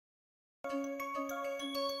Namaste.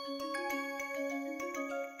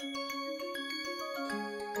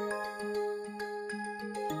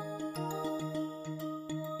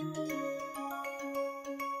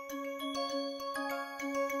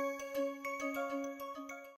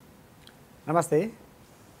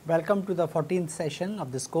 Welcome to the 14th session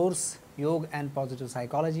of this course Yoga and Positive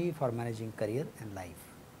Psychology for Managing Career and Life.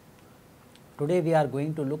 Today we are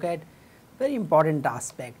going to look at very important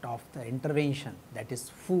aspect of the intervention, that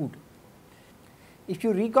is food. If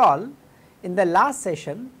you recall, in the last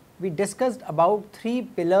session we discussed about 3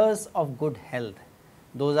 pillars of good health.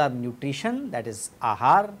 Those are nutrition, that is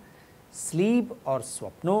ahar, sleep or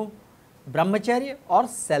swapno, brahmacharya or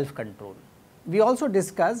self control. We also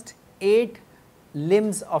discussed 8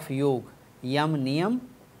 limbs of yoga: yam, niyam,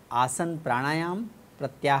 asan, pranayam,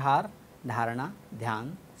 pratyahar, dharana,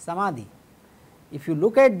 dhyan, samadhi. If you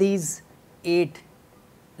look at these 8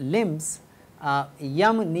 limbs,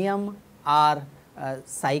 yam, niyam are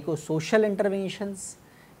psychosocial interventions,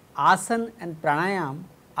 asan and pranayam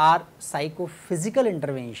are psychophysical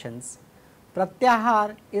interventions,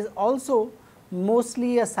 pratyahar is also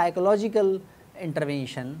mostly a psychological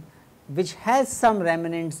intervention which has some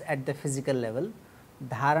remnants at the physical level.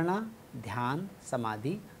 Dharana, dhyan,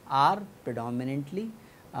 samadhi are predominantly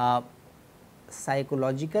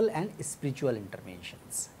psychological and spiritual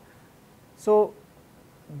interventions. So,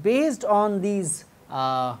 based on these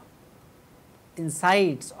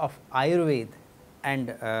insights of Ayurveda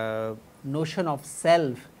and notion of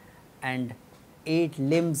self and 8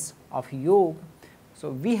 limbs of yoga,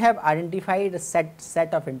 so we have identified a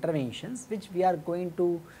set of interventions which we are going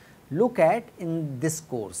to look at in this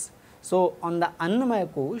course. So, on the Annamaya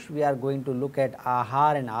Kosh we are going to look at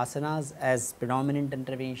ahar and asanas as predominant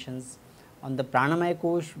interventions. On the Pranamaya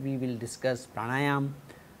Kosh we will discuss pranayam.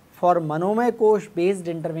 For Manomaya Kosh based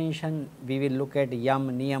intervention we will look at yam,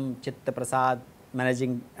 niyam, chitta prasad,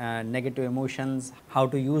 managing negative emotions, how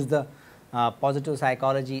to use the positive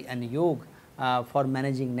psychology and yoga for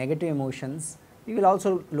managing negative emotions. We will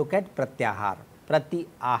also look at pratyahar,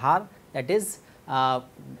 pratyahar, that is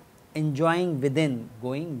enjoying within,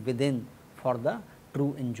 going within for the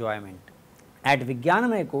true enjoyment. At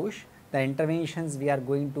Vijnanamaya Kosh, the interventions we are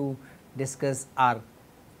going to discuss are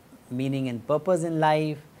meaning and purpose in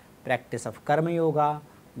life, practice of karma yoga,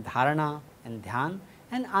 dharana and dhyan,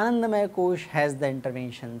 and Anandamaya Kosh has the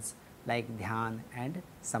interventions like dhyan and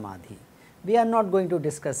samadhi. We are not going to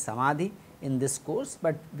discuss samadhi in this course,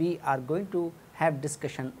 but we are going to have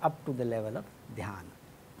discussion up to the level of dhyan.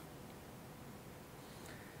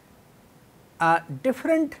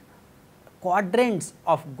 Different quadrants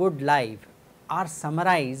of good life are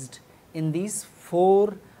summarized in these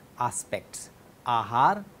 4 aspects: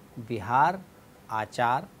 ahar, vihar,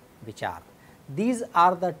 achar, vichar. These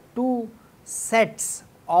are the 2 sets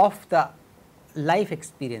of the life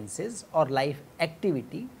experiences or life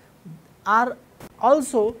activity, are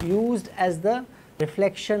also used as the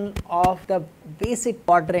reflection of the basic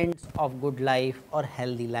quadrants of good life or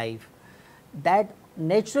healthy life that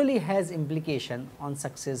naturally has implication on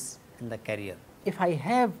success in the career. If I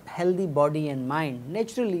have healthy body and mind,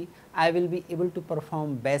 naturally I will be able to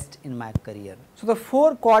perform best in my career. So, the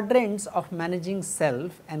 4 quadrants of managing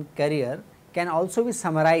self and career can also be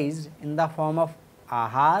summarized in the form of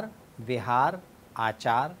ahar, vihar,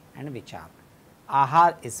 achar and vichar.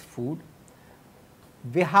 Ahar is food,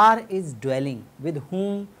 vihar is dwelling, with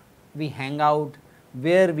whom we hang out,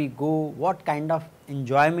 where we go, what kind of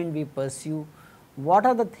enjoyment we pursue, what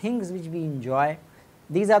are the things which we enjoy.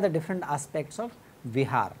 These are the different aspects of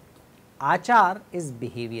vihar. Achar is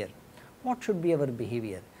behavior. What should be our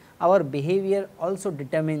behavior? Our behavior also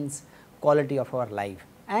determines quality of our life,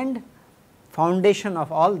 and foundation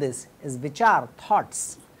of all this is vichar,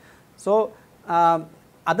 thoughts. So,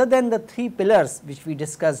 other than the 3 pillars which we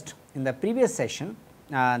discussed in the previous session,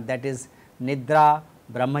 that is nidra,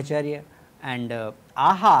 brahmacharya and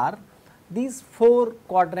ahar, these 4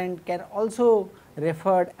 quadrant can also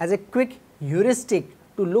referred as a quick heuristic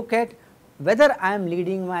to look at whether I am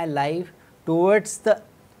leading my life towards the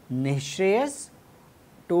nishreyas,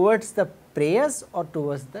 towards the preyas or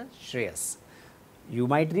towards the shreyas. You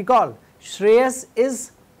might recall, shreyas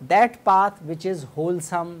is that path which is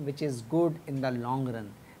wholesome, which is good in the long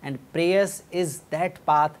run, and preyas is that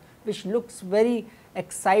path which looks very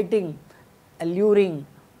exciting, alluring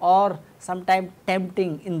or sometimes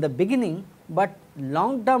tempting in the beginning, but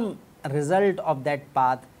long term result of that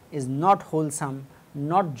path is not wholesome,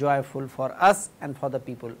 not joyful for us and for the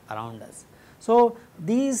people around us. So,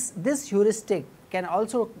 this heuristic can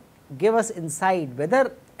also give us insight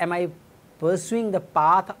whether am I pursuing the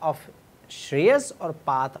path of shreyas or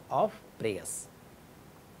path of preyas.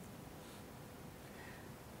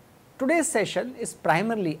 Today's session is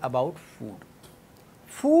primarily about food.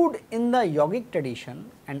 Food in the yogic tradition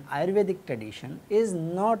and Ayurvedic tradition is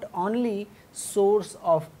not only source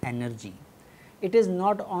of energy, it is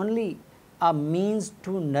not only a means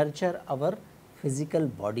to nurture our physical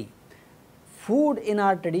body. Food in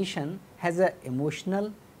our tradition has an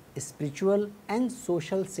emotional, spiritual and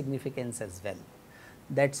social significance as well.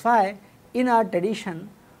 That is why in our tradition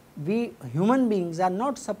we human beings are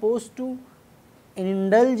not supposed to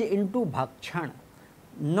indulge into bhakshan,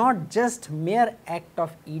 not just mere act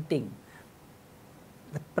of eating.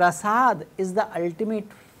 The prasad is the ultimate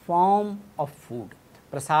form of food.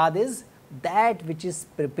 Prasad is that which is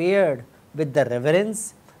prepared with the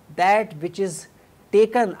reverence, that which is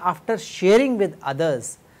taken after sharing with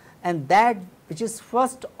others, and that which is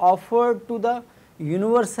first offered to the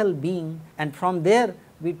universal being, and from there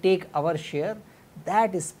we take our share,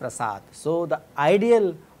 that is prasad. So, the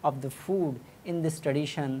ideal of the food in this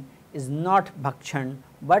tradition is not bhakshan,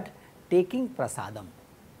 but taking prasadam.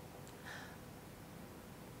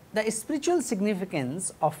 The spiritual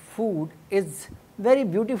significance of food is very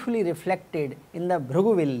beautifully reflected in the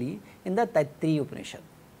Bhrigu in the Taittiriya Upanishad.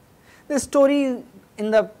 The story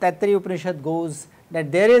in the Taittiriya Upanishad goes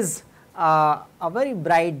that there is a very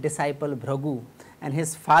bright disciple Bhrigu and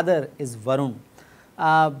his father is Varun.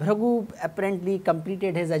 Bhrigu apparently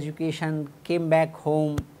completed his education, came back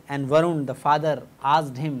home, and Varun, the father,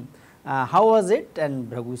 asked him, how was it?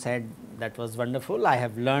 And Bhrigu said, that was wonderful, I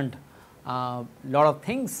have learned lot of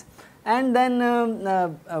things. And then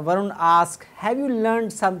Varun asked, have you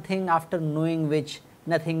learned something after knowing which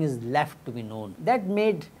nothing is left to be known? That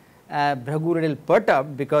made Bhrigu little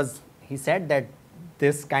perturbed, because he said that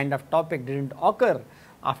this kind of topic did not occur,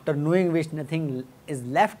 after knowing which nothing is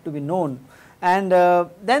left to be known. And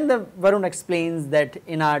then the Varun explains that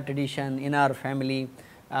in our tradition, in our family,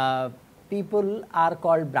 people are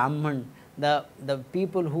called Brahman, the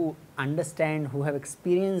people who understand, who have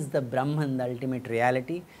experienced the Brahman, the ultimate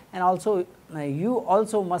reality, and also you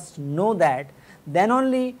also must know that, then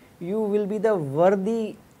only you will be the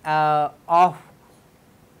worthy of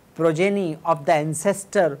progeny of the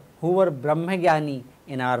ancestor who were Brahmagyani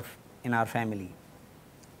in our family.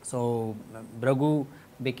 So, Bhrigu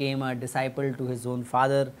became a disciple to his own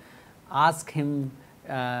father, asked him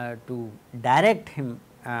to direct him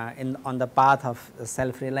on the path of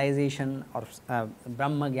self-realization or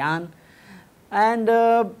Brahma Gyan, and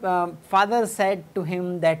father said to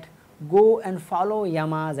him that go and follow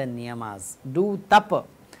yamas and niyamas, do tapa,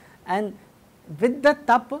 and with the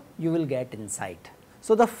tapa you will get insight.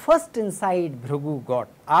 So, the first insight Bhrigu got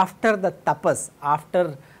after the tapas,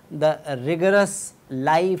 after the rigorous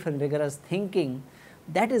life and rigorous thinking,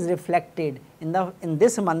 that is reflected in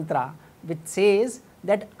this mantra, which says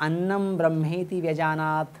that annam brahmeti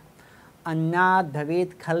vyajanat annat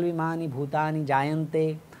bhavet khalvimani bhutani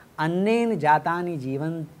jayante annen jatani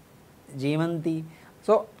jivanti.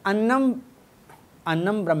 So, annam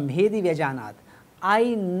brahmeti vyajanat,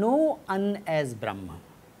 I know Ann as Brahma.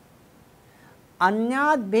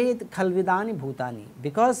 Anyat bhed khalvidani bhutani,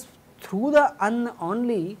 because through the Ann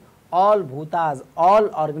only all bhutas, all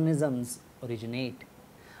organisms originate.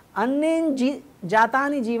 Annen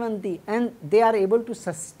jatani jivanti, and they are able to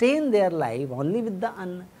sustain their life only with the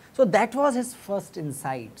Ann. So, that was his first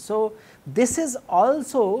insight. So, this is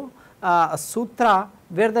also a sutra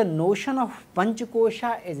where the notion of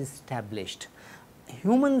Panchakosha is established.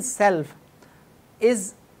 Human self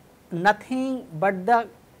is nothing but the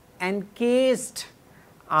encased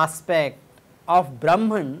aspect of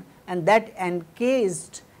Brahman, and that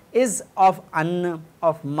encased is of Anna,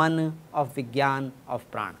 of Man, of Vigyan,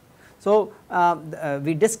 of Prana. So,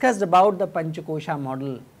 we discussed about the Panchakosha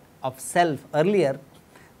model of self earlier.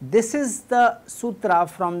 This is the sutra,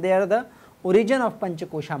 from there the origin of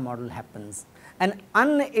Panchakosha model happens, and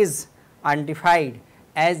Anna is identified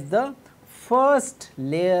as the first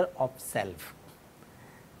layer of self.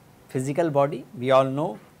 Physical body, we all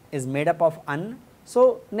know, is made up of Anna.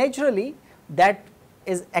 So, naturally that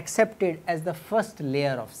is accepted as the first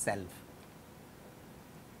layer of self.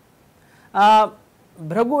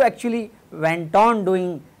 Bhrigu actually went on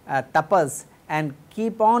doing tapas and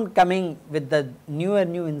keep on coming with the new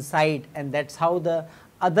insight, and that is how the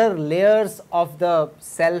other layers of the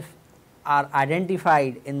self are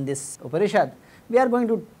identified in this Upanishad. We are going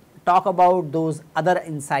to talk about those other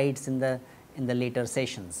insights in the later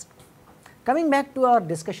sessions. Coming back to our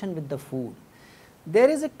discussion with the food, there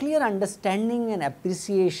is a clear understanding and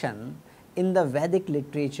appreciation in the Vedic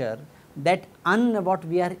literature that Anna, what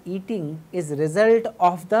we are eating, is result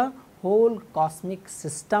of the whole cosmic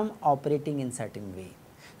system operating in certain way.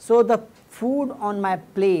 So, the food on my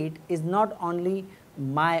plate is not only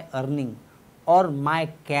my earning or my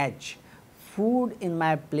catch. Food in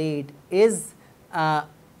my plate is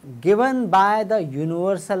given by the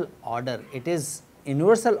universal order. It is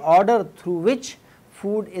universal order through which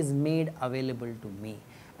food is made available to me,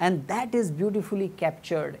 and that is beautifully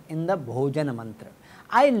captured in the Bhojan mantra.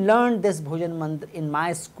 I learned this Bhojan mantra in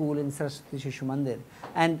my school in Saraswati Shishu Mandir,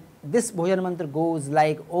 and this Bhojan mantra goes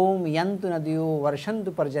like Om Yantu Nadiyo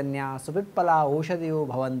Varshantu Parjanya Supitpala Oshadiyo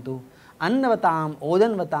Bhavantu Annavatam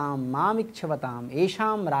Odanvatam Mamikshavatam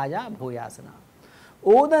Esham Raja Bhoyasana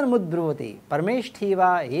Odan Mudbruvate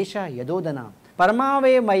Parmeshtheva Esha Yadodana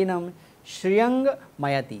Parmave Mainam Shriyang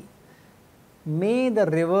Mayati. May the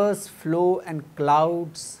rivers flow and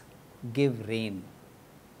clouds give rain.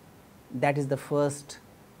 That is the first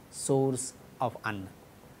source of Anna.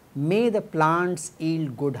 May the plants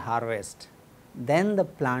yield good harvest. Then the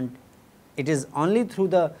plant, it is only through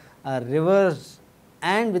the rivers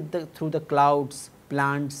and through the clouds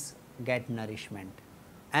plants get nourishment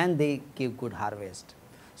and they give good harvest.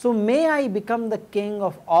 So may I become the king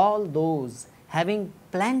of all those having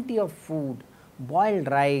plenty of food, boiled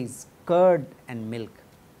rice, curd and milk.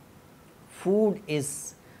 Food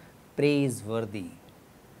is praiseworthy.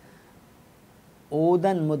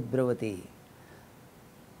 Odan Mudbravati.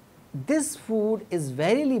 This food is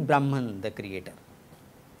verily Brahman, the creator.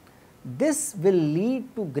 This will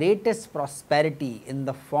lead to greatest prosperity in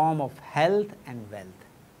the form of health and wealth.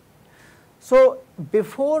 So,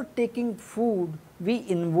 before taking food, we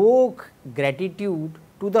invoke gratitude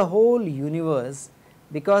to the whole universe,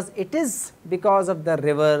 because it is because of the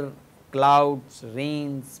river, clouds,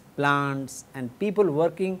 rains, plants and people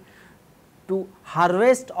working to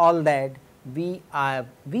harvest all that we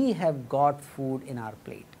have got food in our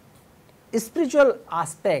plate. Spiritual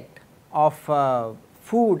aspect of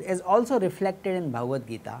food is also reflected in Bhagavad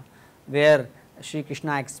Gita, where Shri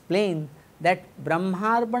Krishna explained that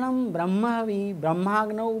Brahmarpanam Brahmavi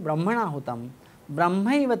Brahmagnau Brahmana Hutam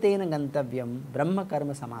Brahmaivatena Gantavyam Brahma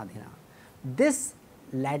Karma Samadhina. This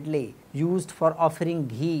ladle used for offering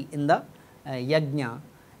ghee in the yajna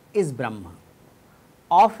is Brahma.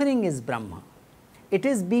 Offering is Brahma. It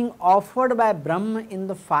is being offered by Brahma in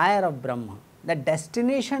the fire of Brahma. The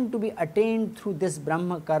destination to be attained through this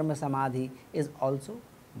Brahma Karma Samadhi is also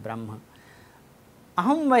Brahma.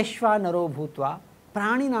 Aham Vaishva Naro Bhutva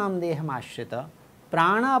Praninam Deham Ashrita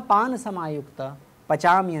Prana Pan Samayukta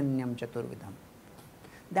Pachamyanyam Chaturvidham.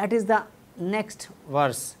 That is the next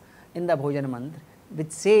verse in the Bhojan mantra,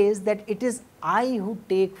 which says that it is I who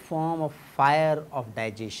take form of fire of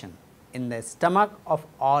digestion in the stomach of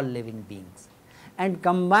all living beings and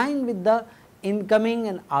combine with the incoming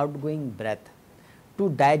and outgoing breath to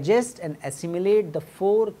digest and assimilate the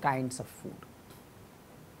 4 kinds of food.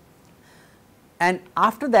 And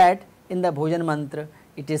after that, in the Bhojan mantra,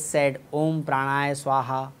 it is said Om Pranaya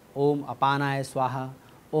Swaha, Om Apanaya Swaha,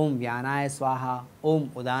 Om Vyanaya Swaha, Om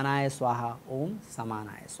Udanaya Swaha, Om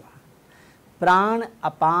Samanaya Swaha. Pran,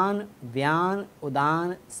 Apan, Vyan,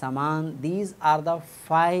 Udan, Saman, these are the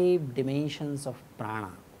 5 dimensions of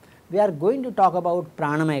prana. We are going to talk about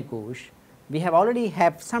Pranamaya Kosh. We have already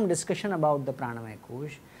had some discussion about the Pranamaya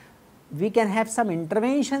Kosh. We can have some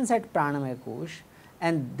interventions at Pranamaya Kosh,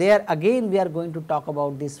 and there again we are going to talk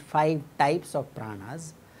about these 5 types of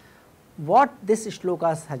pranas. What this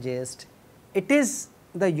shloka suggests, it is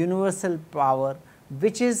the universal power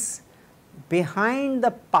which is behind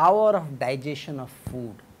the power of digestion of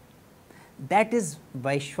food. That is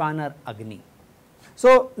Vaishwanar Agni.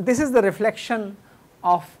 So, this is the reflection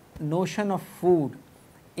of notion of food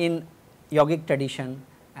in yogic tradition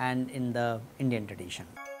and in the Indian tradition.